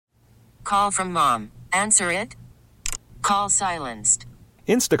Call from mom. Answer it. Call silenced.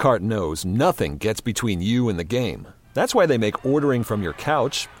 Instacart knows nothing gets between you and the game. That's why they make ordering from your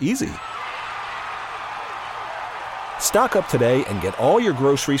couch easy. Stock up today and get all your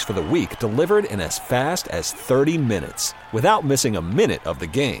groceries for the week delivered in as fast as 30 minutes without missing a minute of the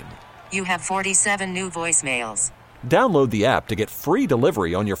game. You have 47 new voicemails. Download the app to get free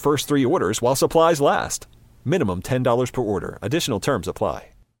delivery on your first 3 orders while supplies last. Minimum $10 per order. Additional terms apply.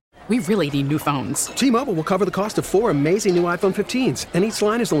 We really need new phones. T-Mobile will cover the cost of 4 amazing new iPhone 15s, and each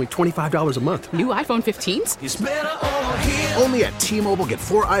line is only $25 a month. New iPhone 15s? It's better over here. Only at T-Mobile, get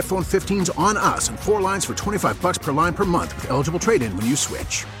 4 iPhone 15s on us and 4 lines for $25 per line per month with eligible trade-in when you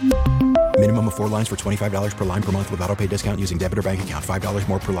switch. Minimum of 4 lines for $25 per line per month with autopay discount using debit or bank account. $5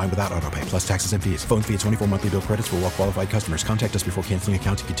 more per line without autopay, plus taxes and fees. Phone fee at 24 monthly bill credits for well-qualified customers. Contact us before canceling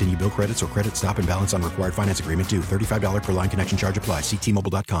account to continue bill credits or credit stop and balance on required finance agreement due. $35 per line connection charge applies. See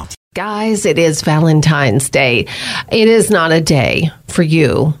T-Mobile.com. Guys, it is Valentine's Day. It is not a day for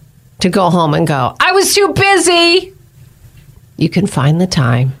you to go home and go, I was too busy. You can find the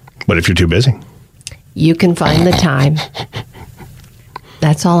time. But if you're too busy? You can find the time.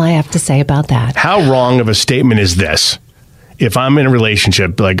 That's all I have to say about that. How wrong of a statement is this? If I'm in a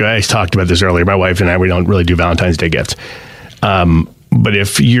relationship, like I talked about this earlier, my wife and I, we don't really do Valentine's Day gifts. But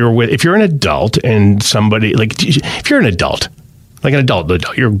if you're an adult and somebody, like, if you're an adult, like an adult,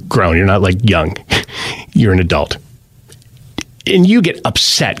 you're grown, you're not like young, you're an adult, and you get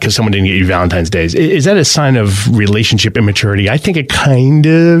upset because someone didn't get you Valentine's Day, is that a sign of relationship immaturity? I think it kind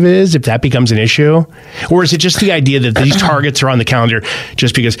of is, if that becomes an issue. Or is it just the idea that these targets are on the calendar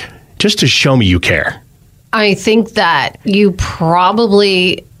just to show me you care? I think that you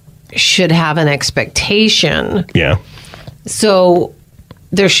probably should have an expectation. Yeah. So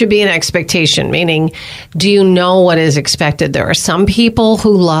there should be an expectation, meaning, do you know what is expected? There are some people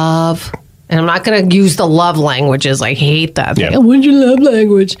who love, and I'm not going to use the love languages. I hate that. Yeah. Like, what's your love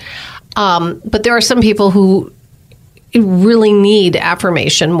language? But there are some people who really need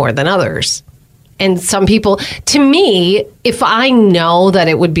affirmation more than others. And some people, to me, if I know that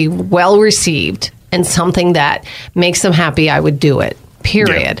it would be well received and something that makes them happy, I would do it.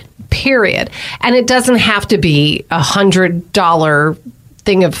 Period. Yeah. Period. And it doesn't have to be $100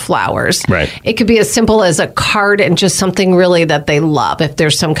 thing of flowers. Right. It could be as simple as a card and just something really that they love. If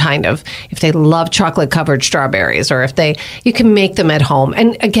there's some kind of, if they love chocolate covered strawberries, or you can make them at home.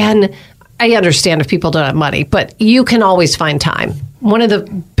 And again, I understand if people don't have money, but you can always find time. One of the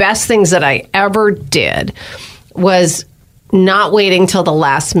best things that I ever did was not waiting till the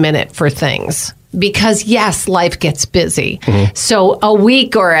last minute for things. Because, yes, life gets busy. Mm-hmm. So a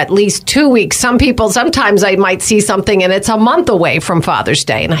week or at least 2 weeks, sometimes I might see something and it's a month away from Father's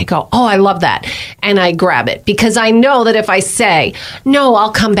Day. And I go, oh, I love that. And I grab it because I know that if I say, no,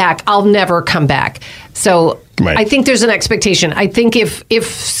 I'll come back, I'll never come back. So right. I think there's an expectation. I think if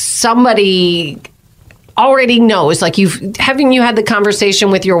somebody already knows, like haven't you had the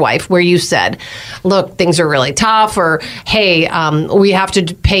conversation with your wife where you said, look, things are really tough, or hey, we have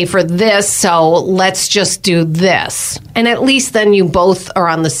to pay for this, so let's just do this. And at least then you both are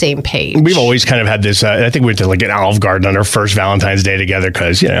on the same page. We've always kind of had this, I think we went to like an Olive Garden on our first Valentine's Day together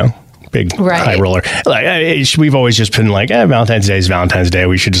because, big high roller. We've always just been like, Valentine's Day is Valentine's Day.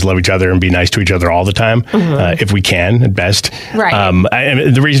 We should just love each other and be nice to each other all the time, if we can, at best. Right.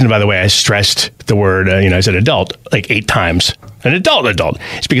 And the reason, by the way, I stressed the word, I said adult like 8 times. An adult.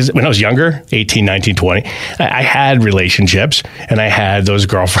 It's because when I was younger, 18, 19, 20, I had relationships and I had those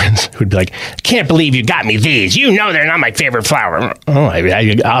girlfriends who'd be like, I can't believe you got me these. You know they're not my favorite flower. Oh,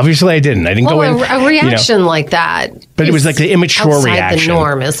 obviously I didn't. I didn't go in. A reaction like that. But it was like the immature outside reaction. The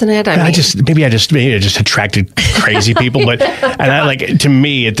norm, isn't it? I just attracted crazy people. But and I to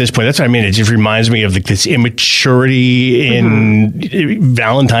me at this point, that's what I mean. It just reminds me of this immaturity in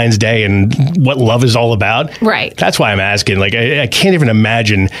Valentine's Day and what love is all about. Right. That's why I'm asking. I can't even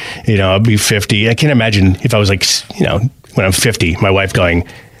imagine, I'll be 50. I can't imagine if I was when I'm 50, my wife going,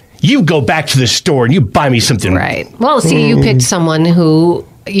 you go back to the store and you buy me something. Right. Well, see, you picked someone who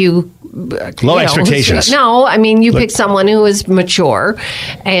low expectations. You picked someone who is mature,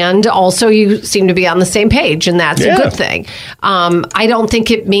 and also you seem to be on the same page, and that's a good thing. I don't think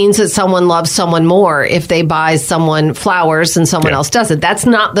it means that someone loves someone more if they buy someone flowers and someone else doesn't. That's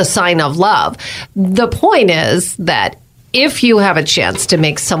not the sign of love. The point is that if you have a chance to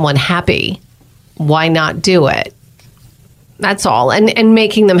make someone happy, why not do it? That's all. And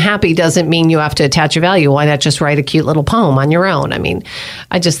making them happy doesn't mean you have to attach a value. Why not just write a cute little poem on your own?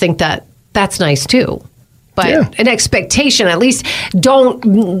 I just think that that's nice too. But an expectation, at least don't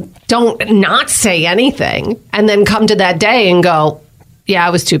not say anything and then come to that day and go, yeah, I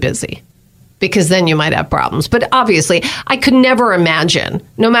was too busy. because then you might have problems. But obviously, I could never imagine,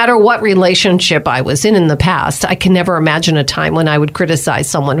 no matter what relationship I was in the past, I can never imagine a time when I would criticize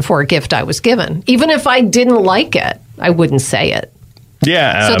someone for a gift I was given. Even if I didn't like it, I wouldn't say it.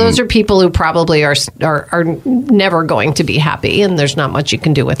 Yeah. So those are people who probably are never going to be happy, and there's not much you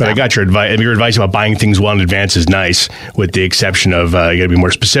can do with But them. I got your advice. Your advice about buying things well in advance is nice, with the exception of you got to be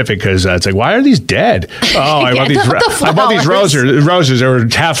more specific, because it's like, why are these dead? Oh, I bought these roses. They were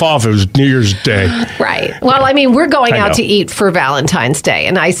half off. It was New Year's Day. Right. Well, I mean, we're going out to eat for Valentine's Day,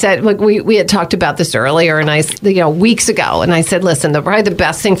 and I said, look, we had talked about this earlier, and weeks ago, and I said, listen, probably the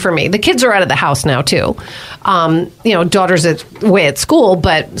best thing for me. The kids are out of the house now too. Daughter's away at school,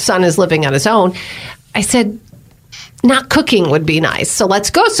 but son is living on his own. I said, not cooking would be nice. So let's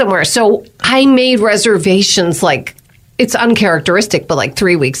go somewhere. So I made reservations, like, it's uncharacteristic, but like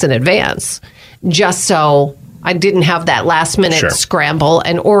 3 weeks in advance, just so I didn't have that last minute scramble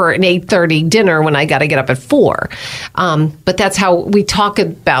or an 8:30 dinner when I got to get up at 4. But that's how we talk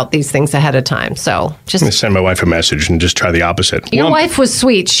about these things ahead of time. So just I'm gonna send my wife a message and just try the opposite. Your wife was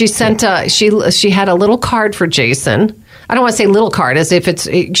sweet. She sent she had a little card for Jason. I don't want to say little card, as if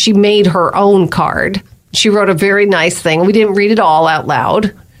she made her own card. She wrote a very nice thing. We didn't read it all out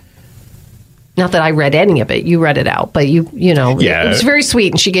loud. Not that I read any of it. You read it out, but it was very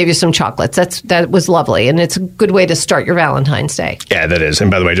sweet, and she gave you some chocolates. That was lovely, and it's a good way to start your Valentine's Day. Yeah, that is.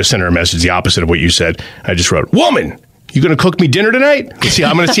 And by the way, I just sent her a message the opposite of what you said. I just wrote, "Woman, you going to cook me dinner tonight?"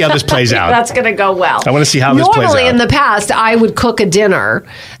 I'm going to see how this plays out. That's going to go well. I want to see how this plays out. Normally, in the past, I would cook a dinner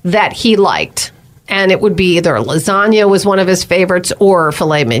that he liked. And it would be either lasagna was one of his favorites or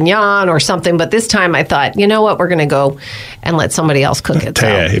filet mignon or something. But this time I thought, you know what? We're going to go and let somebody else cook it.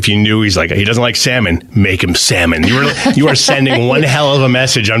 Tell you, if you knew he doesn't like salmon, make him salmon. You are sending one hell of a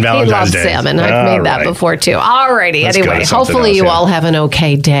message on Valentine's Day. He loves salmon. I've made that before too. All righty. Anyway, hopefully you all have an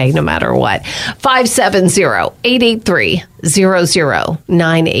okay day no matter what.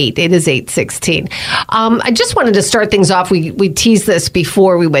 570-883-0098. It is 8:16. I just wanted to start things off. We teased this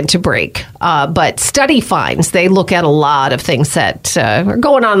before we went to break. But study finds, they look at a lot of things that are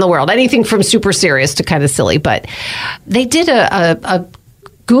going on in the world. Anything from super serious to kind of silly. But they did a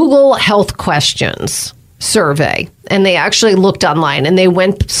Google Health Questions survey, and they actually looked online, and they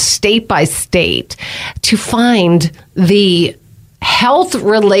went state by state to find the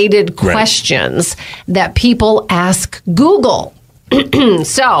health-related questions that people ask Google.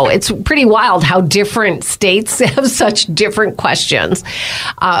 So it's pretty wild how different states have such different questions.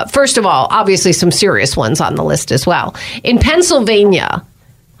 First of all, obviously some serious ones on the list as well. In Pennsylvania,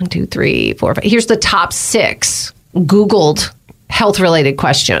 1, 2, 3, 4, 5. Here's the top 6 Googled health-related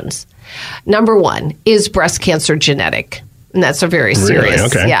questions. Number 1, is breast cancer genetic? And that's a very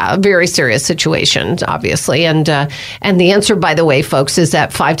serious, a very serious situation, obviously. And the answer, by the way, folks, is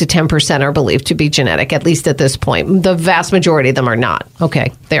that 5 to 10% are believed to be genetic, at least at this point. The vast majority of them are not.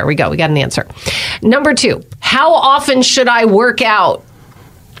 Okay, there we go. We got an answer. Number 2, how often should I work out?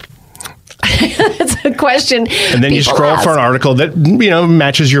 That's a question. And then you scroll for an article that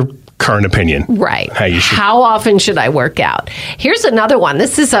matches your current opinion. Right. How often should I work out? Here's another one.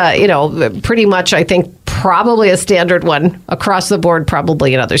 This is pretty much, I think, probably a standard one across the board,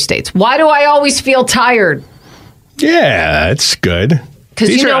 probably in other states. Why do I always feel tired? Yeah, it's good.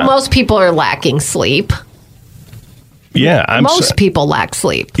 Because most people are lacking sleep. Yeah, most people lack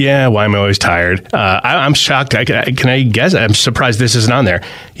sleep. Yeah, why am I always tired? I'm shocked. Can I guess? I'm surprised this isn't on there.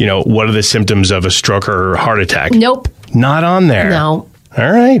 What are the symptoms of a stroke or heart attack? Nope. Not on there. No. All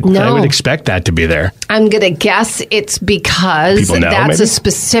right. No. I would expect that to be there. I'm going to guess it's because that's a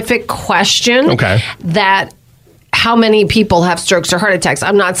specific question. Okay. That how many people have strokes or heart attacks?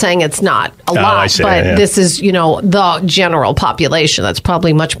 I'm not saying it's not a lot, but this is, the general population. That's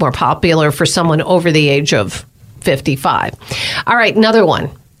probably much more popular for someone over the age of 55. All right, another one.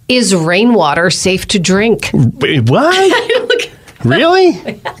 Is rainwater safe to drink? Wait, what?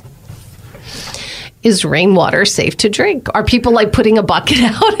 Really? Is rainwater safe to drink? Are people putting a bucket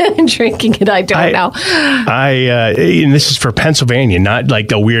out and drinking it? I don't know. And this is for Pennsylvania, not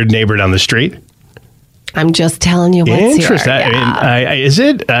like a weird neighbor down the street. I'm just telling you what's interesting. here. Yeah. Is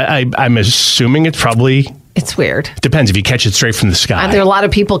it? I'm assuming it's probably. It's weird. Depends if you catch it straight from the sky. There are a lot of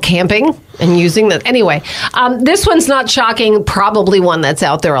people camping and using that. Anyway, this one's not shocking. Probably one that's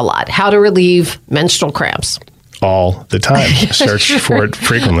out there a lot. How to relieve menstrual cramps. All the time. Search for it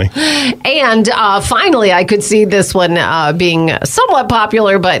frequently. And finally, I could see this one being somewhat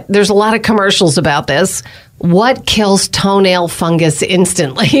popular, but there's a lot of commercials about this. What kills toenail fungus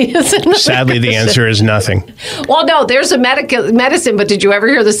instantly? Sadly, the answer is nothing. Well, no, there's a medicine, but did you ever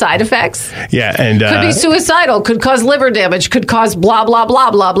hear the side effects? Yeah, and could be suicidal, could cause liver damage, could cause blah, blah, blah,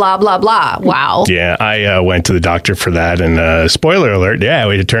 blah, blah, blah, blah. Wow. Yeah, I went to the doctor for that, and spoiler alert, yeah,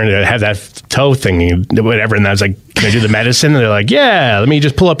 we turned to have that toe thing, whatever, and I was like, can I do the medicine? And they're like, yeah, let me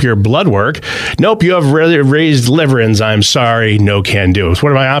just pull up your blood work. Nope, you have raised liver enzymes. Sorry, no can do. So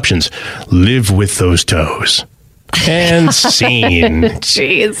what are my options? Live with those toes. And scene.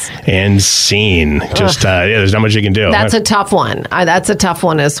 Jeez. And scene. Just, there's not much you can do. That's a tough one. That's a tough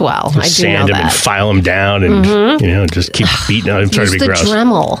one as well. I do sand know them that. and file them down and, just keep beating them. I'm trying to be the gross.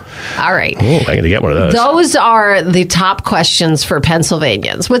 Dremel. All right. Oh, I got to get one of those. Those are the top questions for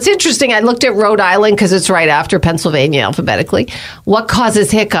Pennsylvanians. What's interesting, I looked at Rhode Island because it's right after Pennsylvania alphabetically. What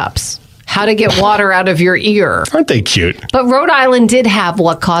causes hiccups? How to get water out of your ear. Aren't they cute? But Rhode Island did have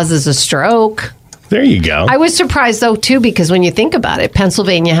what causes a stroke. There you go. I was surprised, though, too, because when you think about it,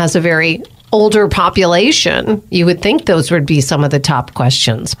 Pennsylvania has a very older population. You would think those would be some of the top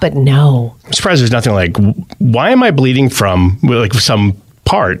questions, but no. I'm surprised there's nothing like, why am I bleeding from, like, some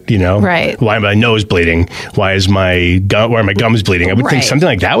part, Right. Why am my nose bleeding? Why is my why are my gums bleeding? I would think something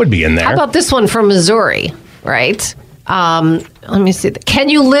like that would be in there. How about this one from Missouri, right? Let me see. Can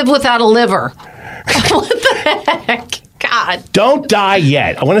you live without a liver? What the heck? God. Don't die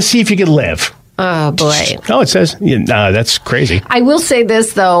yet. I want to see if you can live. Oh, boy. Oh, it says, that's crazy. I will say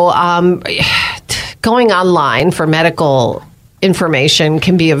this, though. Going online for medical information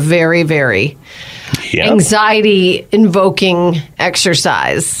can be a very, very anxiety-invoking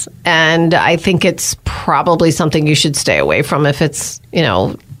exercise. And I think it's probably something you should stay away from if it's,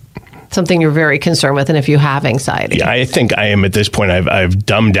 something you're very concerned with and if you have anxiety. Yeah, I think I am at this point. I've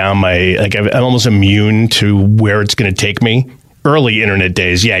dumbed down I'm almost immune to where it's going to take me. Early internet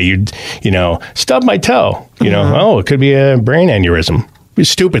days, you'd, stub my toe. Oh, it could be a brain aneurysm.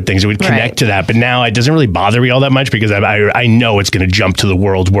 Stupid things that would connect to that. But now it doesn't really bother me all that much because I know it's going to jump to the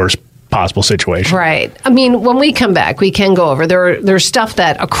world's worst possible situation. Right. I mean, when we come back, we can go over. There's stuff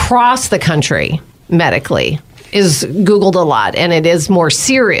that across the country medically is Googled a lot, and it is more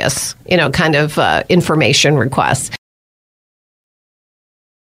serious, kind of information requests.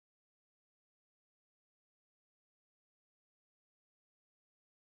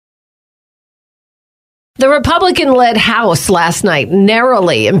 The Republican-led House last night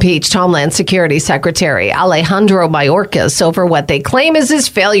narrowly impeached Homeland Security Secretary Alejandro Mayorkas over what they claim is his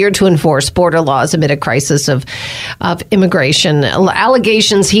failure to enforce border laws amid a crisis of immigration.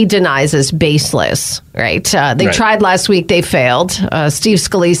 Allegations he denies as baseless, right? They tried last week. They failed. Steve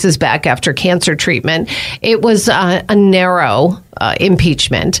Scalise is back after cancer treatment. It was a narrow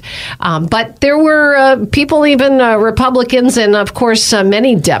impeachment. But there were people, even Republicans and, of course,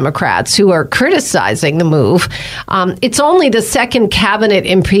 many Democrats who are criticizing the move. It's only the second cabinet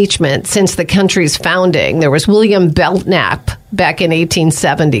impeachment since the country's founding. There was William Belknap back in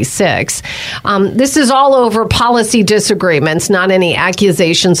 1876. This is all over policy disagreements, not any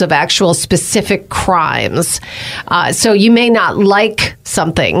accusations of actual specific crimes. So you may not like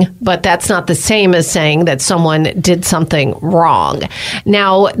something, but that's not the same as saying that someone did something wrong.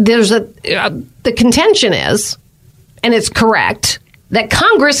 Now, there's the contention is, and it's correct, that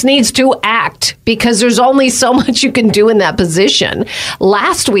Congress needs to act because there's only so much you can do in that position.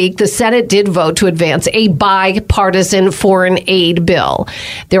 Last week, the Senate did vote to advance a bipartisan foreign aid bill.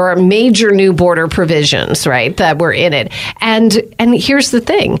 There are major new border provisions, right, that were in it. And here's the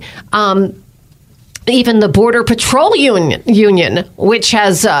thing. Even the Border Patrol Union, which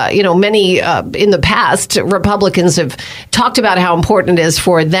has, many in the past, Republicans have talked about how important it is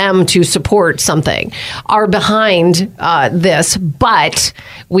for them to support something, are behind this. But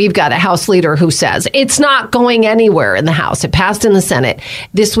we've got a House leader who says it's not going anywhere in the House. It passed in the Senate.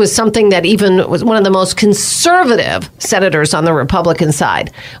 This was something that even was one of the most conservative senators on the Republican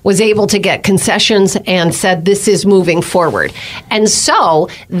side was able to get concessions and said this is moving forward. And so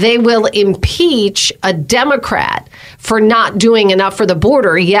they will impeach a Democrat for not doing enough for the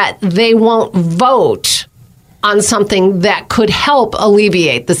border, yet they won't vote on something that could help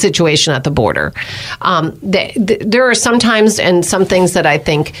alleviate the situation at the border. There are sometimes and some things that I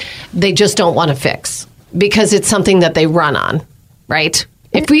think they just don't want to fix because it's something that they run on, right?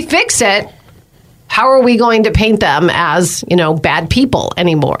 If we fix it, how are we going to paint them as, bad people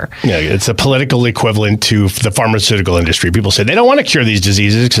anymore? Yeah, it's a political equivalent to the pharmaceutical industry. People say they don't want to cure these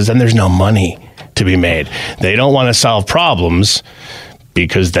diseases because then there's no money to be made. They don't want to solve problems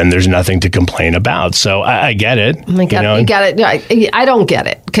because then there's nothing to complain about. So I get it. You got it. I don't get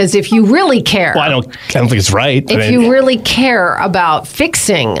it, because if you really care, well, I don't think it's right. If you really care about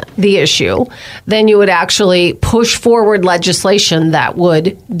fixing the issue, then you would actually push forward legislation that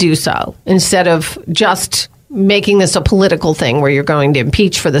would do so, instead of just making this a political thing where you're going to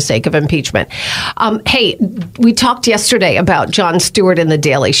impeach for the sake of impeachment. Hey, we talked yesterday about Jon Stewart in The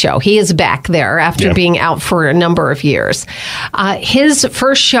Daily Show. He is back there after being out for a number of years. His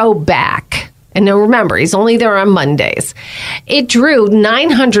first show back, and now remember, he's only there on Mondays, it drew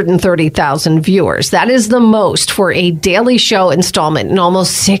 930,000 viewers. That is the most for a Daily Show installment in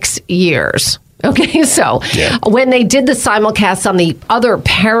almost 6 years. Okay, so when they did the simulcast on the other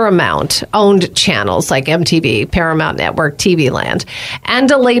Paramount-owned channels like MTV, Paramount Network, TV Land, and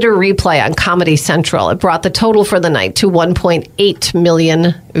a later replay on Comedy Central, it brought the total for the night to 1.8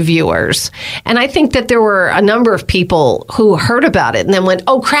 million viewers. And I think that there were a number of people who heard about it and then went,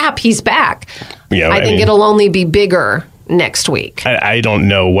 oh, crap, he's back. Yeah, I think it'll only be bigger next week. I don't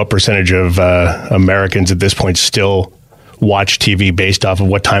know what percentage of Americans at this point still watch TV based off of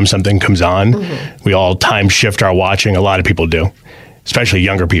what time something comes on. Mm-hmm. We all time shift our watching. A lot of people do, especially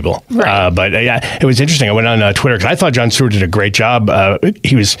younger people. Right. But it was interesting. I went on Twitter because I thought Jon Stewart did a great job.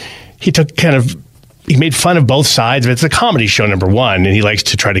 He made fun of both sides. It's a comedy show, number one, and he likes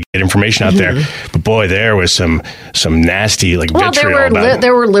to try to get information out there. But boy, there was some nasty vitriol.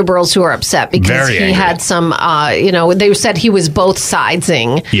 There were liberals who were upset because he had some, they said he was both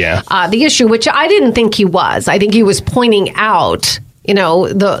sidesing the issue, which I didn't think he was. I think he was pointing out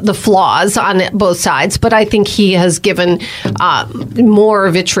the flaws on both sides, but I think he has given more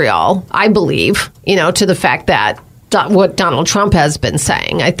vitriol, I believe, to the fact that what Donald Trump has been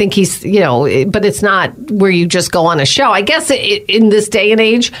saying. I think he's, but it's not where you just go on a show. I guess in this day and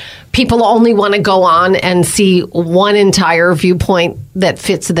age, people only want to go on and see one entire viewpoint that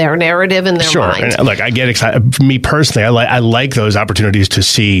fits their narrative in their mind. And look, I get excited. For me personally, I like those opportunities to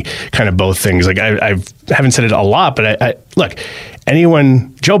see kind of both things. Like I haven't said it a lot, but look,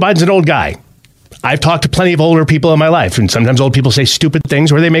 Joe Biden's an old guy. I've talked to plenty of older people in my life, and sometimes old people say stupid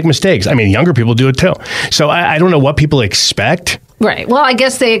things or they make mistakes. I mean, younger people do it too. So I don't know what people expect. Right. Well, I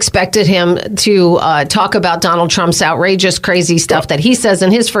guess they expected him to talk about Donald Trump's outrageous, crazy stuff that he says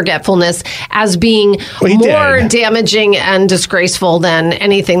and his forgetfulness as being more damaging and disgraceful than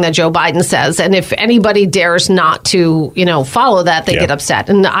anything that Joe Biden says. And if anybody dares not to, follow that, they get upset.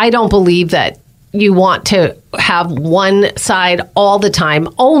 And I don't believe that you want to have one side all the time,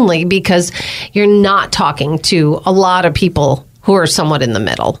 only because you're not talking to a lot of people who are somewhat in the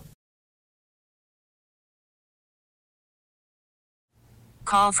middle.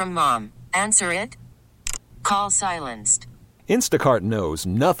 Call from mom. Answer it. Call silenced. Instacart knows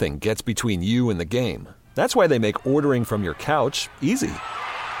nothing gets between you and the game. That's why they make ordering from your couch easy.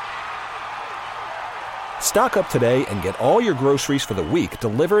 Stock up today and get all your groceries for the week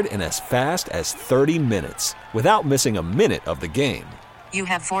delivered in as fast as 30 minutes without missing a minute of the game. You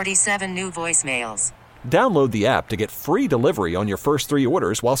have 47 new voicemails. Download the app to get free delivery on your first 3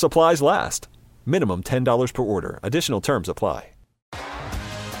 orders while supplies last. Minimum $10 per order. Additional terms apply.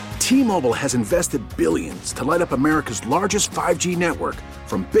 T-Mobile has invested billions to light up America's largest 5G network,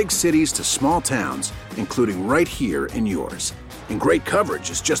 from big cities to small towns, including right here in yours. And great coverage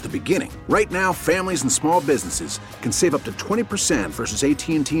is just the beginning. Right now, families and small businesses can save up to 20% versus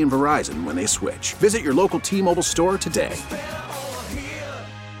AT&T and Verizon when they switch. Visit your local T-Mobile store today.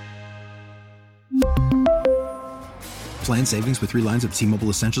 Plan savings with 3 lines of T-Mobile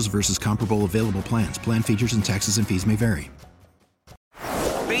Essentials versus comparable available plans. Plan features and taxes and fees may vary.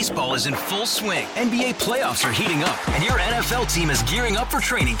 Baseball is in full swing. NBA playoffs are heating up, and your NFL team is gearing up for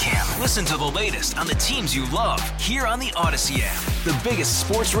training camp. Listen to the latest on the teams you love here on the Odyssey app. The biggest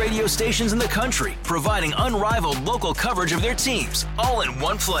sports radio stations in the country, providing unrivaled local coverage of their teams, all in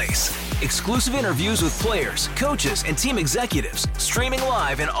one place. Exclusive interviews with players, coaches, and team executives, streaming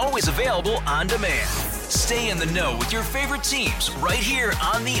live and always available on demand. Stay in the know with your favorite teams right here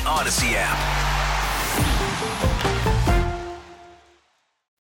on the Odyssey app.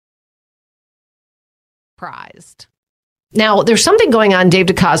 Prized. Now, there's something going on. Dave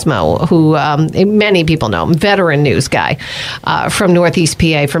DeCosmo, who many people know, veteran news guy from Northeast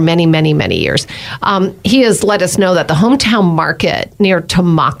PA for many, many, many years. He has let us know that the hometown market near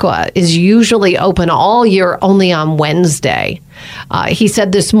Tamaqua is usually open all year, only on Wednesday. He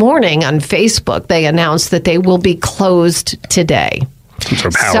said this morning on Facebook, they announced that they will be closed today. Some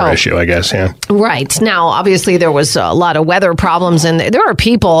sort of power issue, I guess, yeah. Right. Now, obviously, there was a lot of weather problems, and there are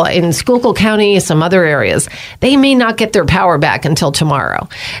people in Schuylkill County, some other areas, they may not get their power back until tomorrow.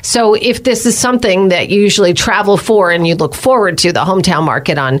 So if this is something that you usually travel for and you look forward to, the hometown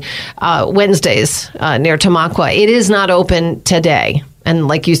market on Wednesdays near Tamaqua, it is not open today. And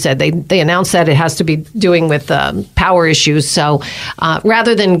like you said, they announced that it has to be doing with power issues. So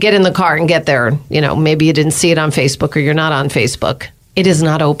rather than get in the car and get there, maybe you didn't see it on Facebook or you're not on Facebook. It is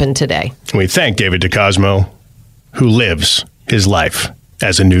not open today. We thank David DeCosmo, who lives his life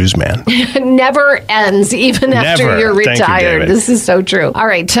as a newsman. Never ends, even after you're retired. This is so true. All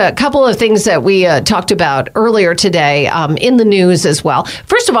right, a couple of things that we talked about earlier today in the news as well.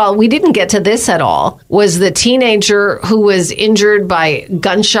 First of all, we didn't get to this at all, was the teenager who was injured by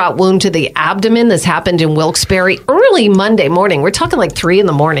gunshot wound to the abdomen. This happened in Wilkes-Barre early Monday morning. We're talking like 3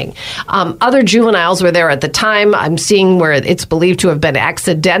 a.m. Other juveniles were there at the time. I'm seeing where it's believed to have been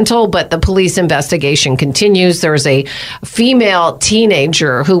accidental, but the police investigation continues. There's a female teenager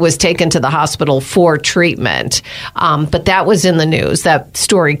who was taken to the hospital for treatment. But that was in the news. That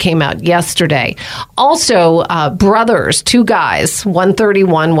story came out yesterday. Also, brothers, 2 guys,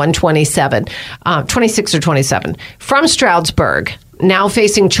 131, 127, 26 or 27, from Stroudsburg, now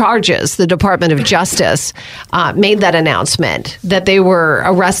facing charges. The Department of Justice made that announcement that they were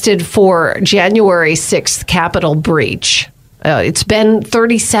arrested for January 6th Capitol breach. It's been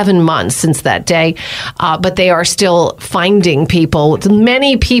 37 months since that day, but they are still finding people.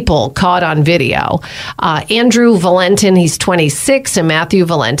 Many people caught on video. Andrew Valentine, he's 26, and Matthew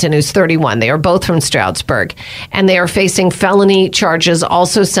Valentine, who's 31. They are both from Stroudsburg, and they are facing felony charges,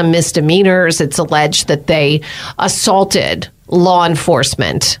 also some misdemeanors. It's alleged that they assaulted law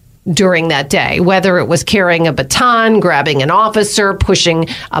enforcement during that day, whether it was carrying a baton, grabbing an officer, pushing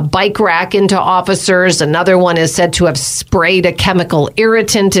a bike rack into officers. Another one is said to have sprayed a chemical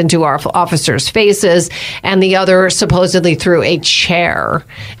irritant into our officers' faces, and the other supposedly threw a chair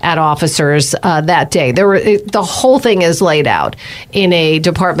at officers that day. The whole thing is laid out in a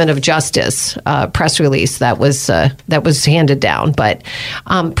Department of Justice press release that was handed down, but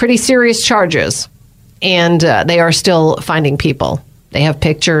pretty serious charges, and they are still finding people. They have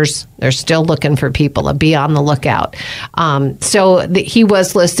pictures. They're still looking for people. Be on the lookout. He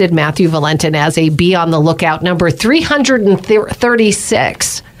was listed, Matthew Valentine, as a be on the lookout number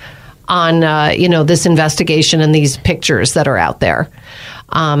 336 on this investigation and these pictures that are out there.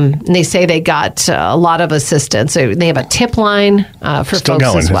 And they say they got a lot of assistance. So they have a tip line for still folks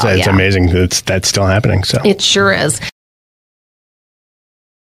going. as well. It's amazing that's still happening. So it sure is.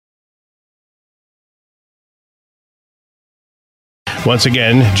 Once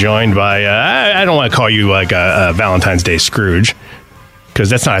again, joined by, I don't want to call you like a Valentine's Day Scrooge, because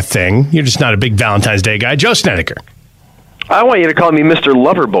that's not a thing. You're just not a big Valentine's Day guy. Joe Snedeker. I want you to call me Mr.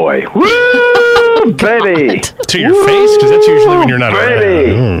 Loverboy. Woo, baby. To your face, because that's usually when you're not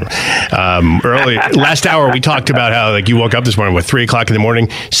around. Early, last hour, we talked about how you woke up this morning with 3 o'clock in the morning,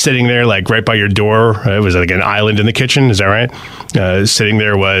 sitting there right by your door. It was like an island in the kitchen. Is that right? Sitting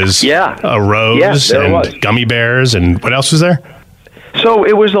there was a rose and gummy bears, and what else was there? So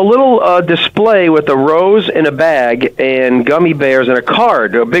it was a little display with a rose in a bag and gummy bears and a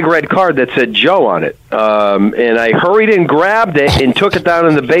card, a big red card that said Joe on it. And I hurried and grabbed it and took it down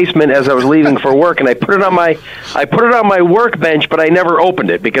in the basement as I was leaving for work. And I put it on my workbench, but I never opened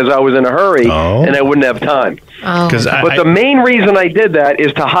it because I was in a hurry and I wouldn't have time. But the main reason I did that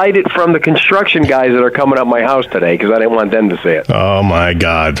is to hide it from the construction guys that are coming up my house today because I didn't want them to see it. Oh, my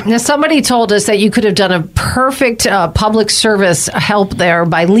God. Now, somebody told us that you could have done a perfect public service help there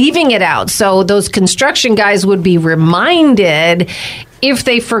by leaving it out. So those construction guys would be reminded if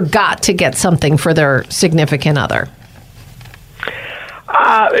they forgot to get something for their significant other.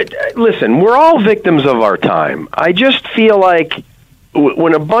 Listen, we're all victims of our time. I just feel like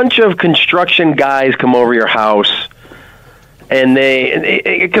when a bunch of construction guys come over your house, and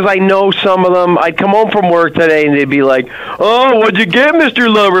because I know some of them, I'd come home from work today and they'd be like, "Oh, what'd you get,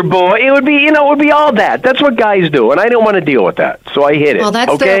 Mr. Loverboy?" It would be, all that. That's what guys do, and I don't want to deal with that, so I hit it. Well,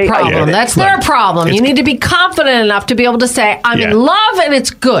 that's their problem. That's their problem. You need to be confident enough to be able to say, "I'm in love, and it's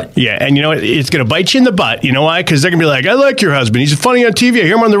good." Yeah, and you know what? It's going to bite you in the butt. You know why? Because they're going to be like, "I like your husband. He's funny on TV. I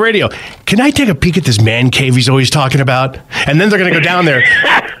hear him on the radio. Can I take a peek at this man cave he's always talking about?" And then they're going to go down there.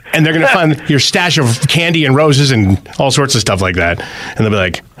 And they're going to find your stash of candy and roses and all sorts of stuff like that. And they'll be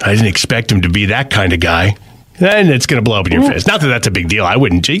like, "I didn't expect him to be that kind of guy." And it's going to blow up in your face. Not that that's a big deal. I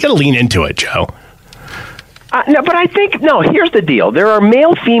wouldn't. You got to lean into it, Joe. No, but I think, here's the deal. There are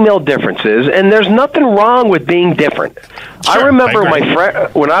male-female differences, and there's nothing wrong with being different. Sure, I remember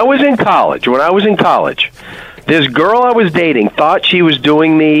when I was in college, This girl I was dating thought she was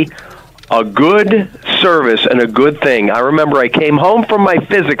doing me a good service and a good thing. I remember I came home from my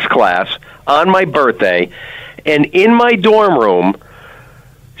physics class on my birthday, and in my dorm room,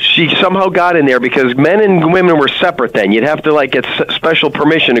 she somehow got in there because men and women were separate then. You'd have to get special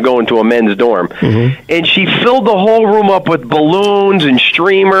permission to go into a men's dorm. Mm-hmm. And she filled the whole room up with balloons and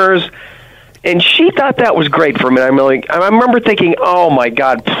streamers. And she thought that was great for me. I remember thinking, oh, my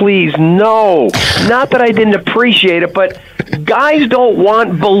God, please, no. Not that I didn't appreciate it, but guys don't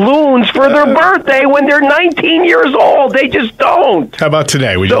want balloons for their birthday when they're 19 years old. They just don't. How about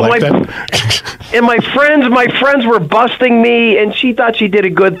today? Would you like that? And my friends were busting me, and she thought she did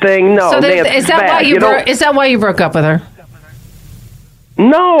a good thing. No, so is that why you broke up with her?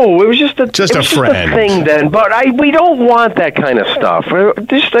 No, it was just a friend thing then. But we don't want that kind of stuff.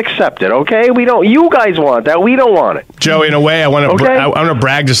 Just accept it, okay? We don't. You guys want that. We don't want it. Joe, in a way, I want to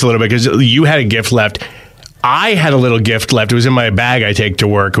brag just a little bit because you had a gift left. I had a little gift left. It was in my bag I take to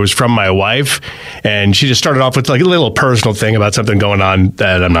work. It was from my wife, and she just started off with a little personal thing about something going on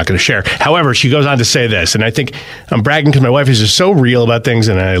that I'm not going to share. However, she goes on to say this, and I think I'm bragging because my wife is just so real about things,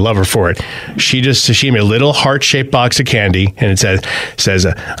 and I love her for it. She gave me a little heart-shaped box of candy, and it says,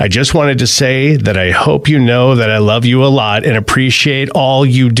 I just wanted to say that I hope you know that I love you a lot and appreciate all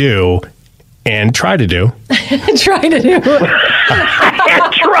you do. And try to do. Try to do.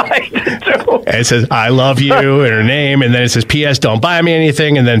 And it says, I love you, and her name. And then it says, P.S. Don't buy me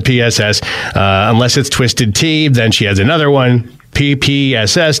anything. And then P.S.S. Unless it's Twisted Tea. Then she has another one.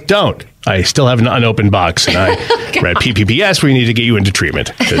 P.P.S.S. Don't. I still have an unopened box. And I read P.P.P.S. We need to get you into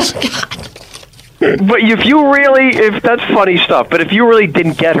treatment. But if that's funny stuff, but if you really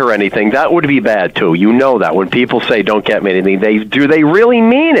didn't get her anything, that would be bad too. You know that when people say don't get me anything, do they really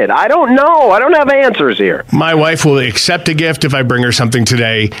mean it? I don't know. I don't have answers here. My wife will accept a gift if I bring her something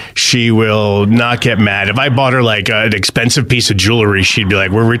today. She will not get mad. If I bought her an expensive piece of jewelry, she'd be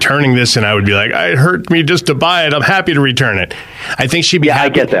like, we're returning this, and I would be like, it hurt me just to buy it. I'm happy to return it. I think she'd be happy. I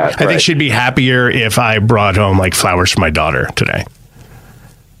get that. I think she'd be happier if I brought home flowers for my daughter today.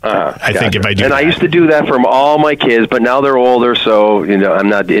 I think if I do, and I used to do that for all my kids, but now they're older, so I'm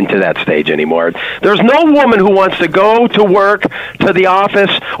not into that stage anymore. There's no woman who wants to go to work, to the office,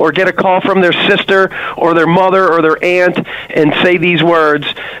 or get a call from their sister or their mother or their aunt and say these words.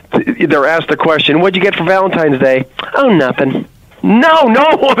 They're asked the question, "What'd you get for Valentine's Day?" "Oh, nothing." No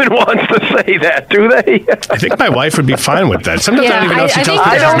woman wants to say that, do they? I think my wife would be fine with that. Sometimes I don't even know if she tells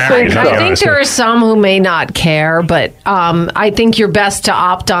me she's married. I think there are some who may not care, but I think you're best to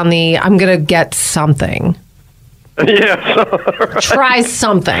opt on the I'm going to get something. Yes. Try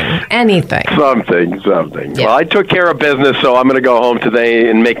something. Anything. Something. Yeah. Well, I took care of business, so I'm going to go home today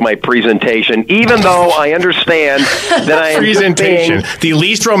and make my presentation, even though I understand that I am presentation. The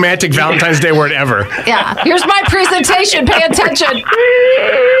least romantic Valentine's Day word ever. Yeah. Here's my presentation. Pay attention.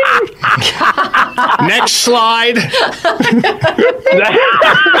 Next slide.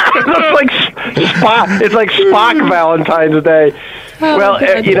 It's like Spock Valentine's Day. Well,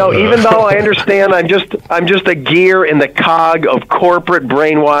 even though I understand I'm just a gear in the cog of corporate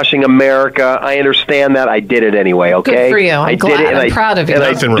brainwashing America, I understand that. I did it anyway, okay? Good for you. I'm glad. I'm proud of you. And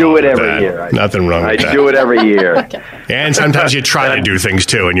I do it every year. Nothing wrong with that. I do it every year. Okay. And sometimes you try to do things,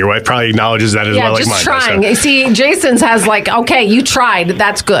 too, and your wife probably acknowledges that as well, like mine. Yeah, just trying. So. See, Jason's has okay, you tried.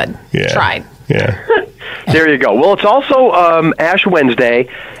 That's good. Yeah. Tried. Yeah. There you go. Well, it's also Ash Wednesday,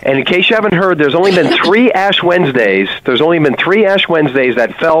 and in case you haven't heard, there's only been 3 Ash Wednesdays. There's only been 3 Ash Wednesdays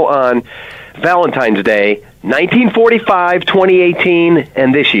that fell on Valentine's Day, 1945, 2018,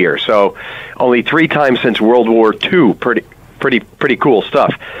 and this year. So only 3 times since World War II. Pretty cool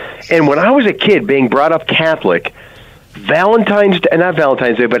stuff. And when I was a kid, being brought up Catholic, not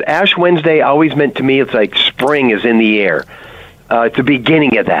Valentine's Day, but Ash Wednesday always meant to me it's like spring is in the air. At the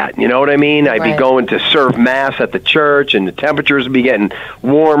beginning of that, you know what I mean? I'd be going to serve Mass at the church, and the temperatures would be getting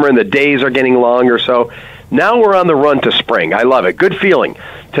warmer, and the days are getting longer. So now we're on the run to spring. I love it. Good feeling.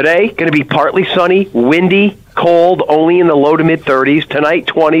 Today, going to be partly sunny, windy, cold, only in the low to mid-30s. Tonight,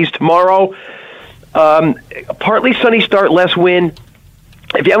 20s. Tomorrow, partly sunny start, less wind.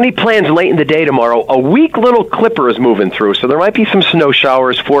 If you have any plans late in the day tomorrow, a weak little clipper is moving through, so there might be some snow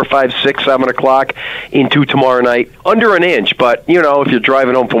showers 4, 5, 6, 7 o'clock into tomorrow night. Under an inch, but, if you're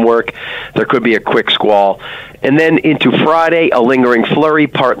driving home from work, there could be a quick squall. And then into Friday, a lingering flurry,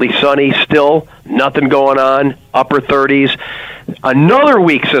 partly sunny, still nothing going on, upper 30s. Another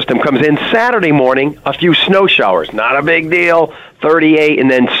weak system comes in Saturday morning, a few snow showers, not a big deal, 38. And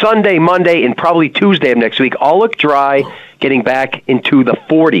then Sunday, Monday, and probably Tuesday of next week, all look dry, getting back into the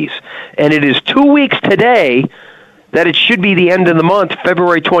 40s. And it is 2 weeks today that it should be the end of the month,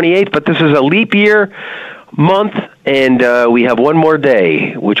 February 28th, but this is a leap year. month, and we have one more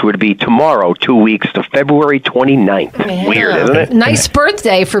day, which would be tomorrow, 2 weeks to February 29th. Yeah. Weird, isn't it? Nice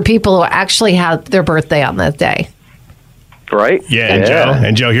birthday for people who actually had their birthday on that day. Right? Yeah,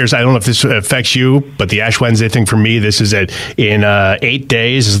 and Joe, here's, I don't know if this affects you, but the Ash Wednesday thing for me, this is it. In 8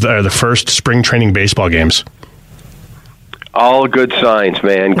 days are the first spring training baseball games. All good signs,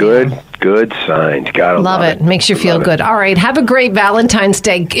 man. Good signs. Gotta love it. Makes you feel good. All right. Have a great Valentine's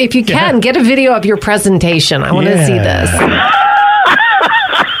Day. If you can, get a video of your presentation. I want to see this.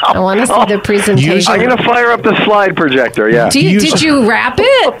 I want to see the presentation. I'm going to fire up the slide projector, yeah. Did you wrap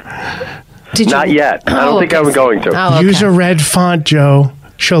it? Not yet. I don't think I'm going to. Oh, okay. Use a red font, Joe.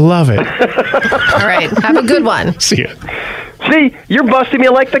 She'll love it. All right. Have a good one. See ya. See, you're busting me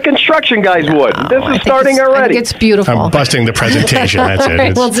like the construction guys would. This is starting already. I think it's beautiful. I'm busting the presentation. That's it. All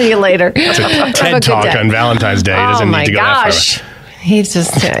right, we'll see you later. It's a TED Talk on Valentine's Day. It doesn't need to go that far. He's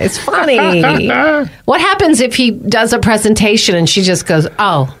just, it's funny. What happens if he does a presentation and she just goes,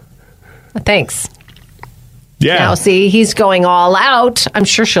 oh, thanks. Yeah. Now, see, he's going all out. I'm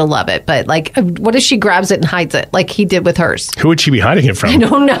sure she'll love it. But, like, what if she grabs it and hides it, like he did with hers? Who would she be hiding it from? I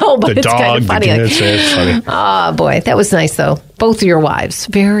don't know, but it's kind of funny. It's funny. Oh, boy. That was nice, though. Both of your wives.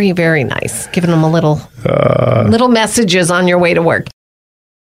 Very, very nice. Giving them a little messages on your way to work.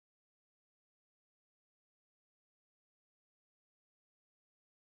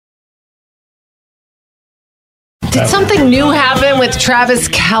 Did something new happen with Travis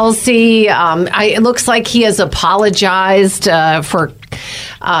Kelce? It looks like he has apologized for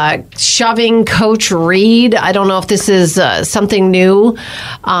shoving Coach Reed. I don't know if this is something new,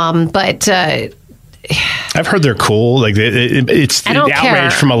 but... I've heard they're cool. Like it's the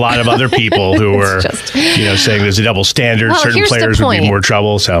outrage from a lot of other people who are, saying there's a double standard. Well, certain players would be in more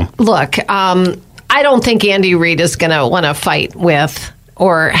trouble. So look, I don't think Andy Reid is going to want to fight with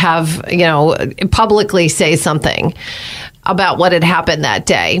or have publicly say something about what had happened that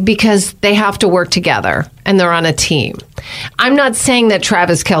day because they have to work together and they're on a team. I'm not saying that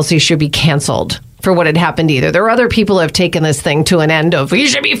Travis Kelce should be canceled for what had happened either. There are other people who have taken this thing to an end of, he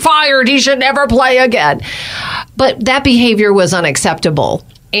should be fired, he should never play again. But that behavior was unacceptable.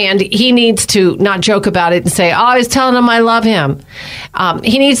 And he needs to not joke about it and say, I was telling him I love him.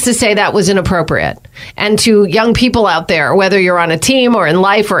 He needs to say that was inappropriate. And to young people out there, whether you're on a team or in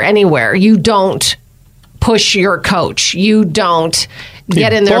life or anywhere, you don't push your coach. You don't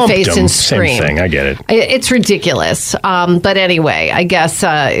get in their face and scream. Same thing. I get it. It's ridiculous. But anyway, I guess,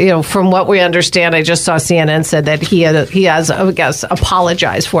 from what we understand, I just saw CNN said that he has, I guess,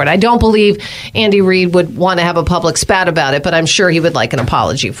 apologized for it. I don't believe Andy Reid would want to have a public spat about it, but I'm sure he would like an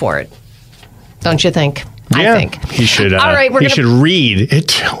apology for it. Don't you think? Yeah, I think. He should. All right, he should read it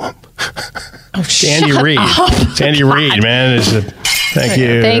to him. It's Andy Reid. It's Andy Reid, man. Thank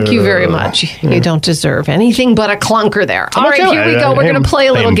you. Thank you very much. You don't deserve anything but a clunker there. All right, here we go. We're going to play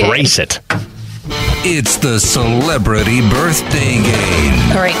a little game. Embrace it. It's the Celebrity Birthday Game.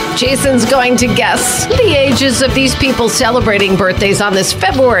 All right, Jason's going to guess the ages of these people celebrating birthdays on this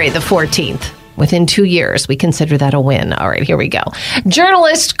February the 14th. Within 2 years, we consider that a win. All right, here we go.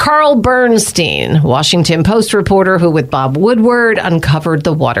 Journalist Carl Bernstein, Washington Post reporter who with Bob Woodward uncovered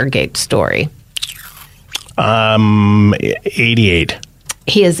the Watergate story. 88.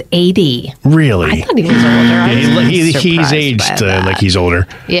 He is 80. Really? I thought he was older. He's aged like he's older.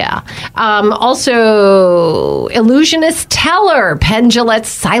 Yeah. Also, illusionist Teller, Penn Jillette's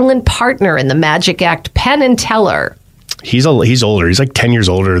silent partner in the Magic Act, Penn and Teller. He's older. He's like 10 years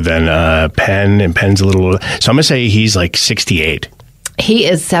older than Penn, and Penn's a little older. So I'm going to say he's like 68. He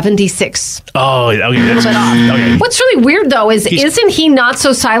is 76. Oh, okay. That's, okay. What's really weird, though, is isn't he not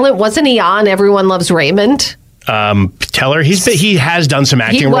so silent? Wasn't he on Everyone Loves Raymond? Teller, he has done some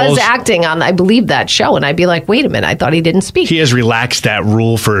acting roles. He was acting on, I believe, that show, and I'd be like, wait a minute, I thought he didn't speak. He has relaxed that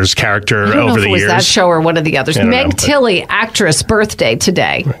rule for his character over the years. I don't know if it was that show or one of the others. Meg Tilly, actress, birthday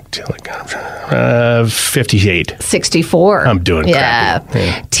today. Meg Tilly, 58. 64. I'm doing crappy.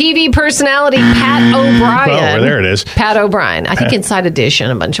 Yeah. TV personality Pat O'Brien. Oh, there it is. Pat O'Brien. I think Inside Edition,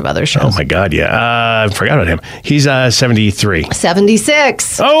 a bunch of other shows. Oh, my God, yeah. I forgot about him. He's 73.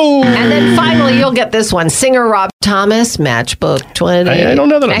 76. Oh! And then finally, you'll get this one. Singer Rob Thomas, Matchbook 20. I don't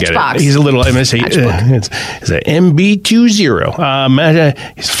know that I'll get it. He's a little, I'm going to say, it's an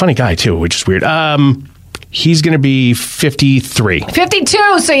MB20. He's a funny guy, too, which is weird. He's going to be 53.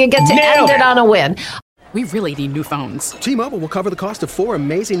 52, so you get to end it on a win. We really need new phones. T-Mobile will cover the cost of 4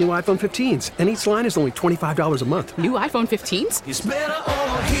 amazing new iPhone 15s, and each line is only $25 a month. New iPhone 15s? It's better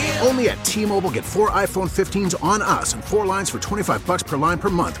over here. Only at T-Mobile, get 4 iPhone 15s on us and 4 lines for $25 per line per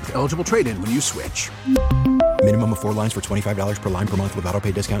month with eligible trade-in when you switch. Minimum of 4 lines for $25 per line per month with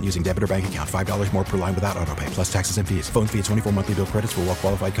autopay discount using debit or bank account. $5 more per line without autopay, plus taxes and fees. Phone fee at 24 monthly bill credits for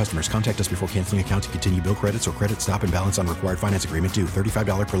well-qualified customers. Contact us before canceling account to continue bill credits or credit stop and balance on required finance agreement due.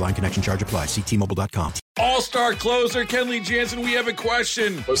 $35 per line connection charge applies. See T-Mobile.com. All-star closer Kenley Jansen, we have a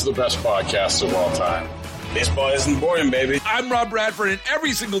question. What's the best podcast of all time? Baseball isn't boring, baby. I'm Rob Bradford, and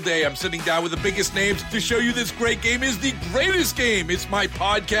every single day I'm sitting down with the biggest names to show you this great game is the greatest game. It's my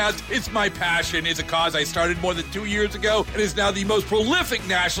podcast. It's my passion. It's a cause I started more than 2 years ago and is now the most prolific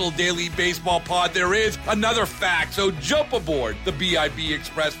national daily baseball pod there is. Another fact, so jump aboard the BIB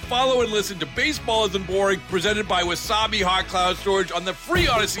Express. Follow and listen to Baseball Isn't Boring, presented by Wasabi Hot Cloud Storage on the free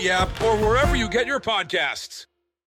Odyssey app or wherever you get your podcasts.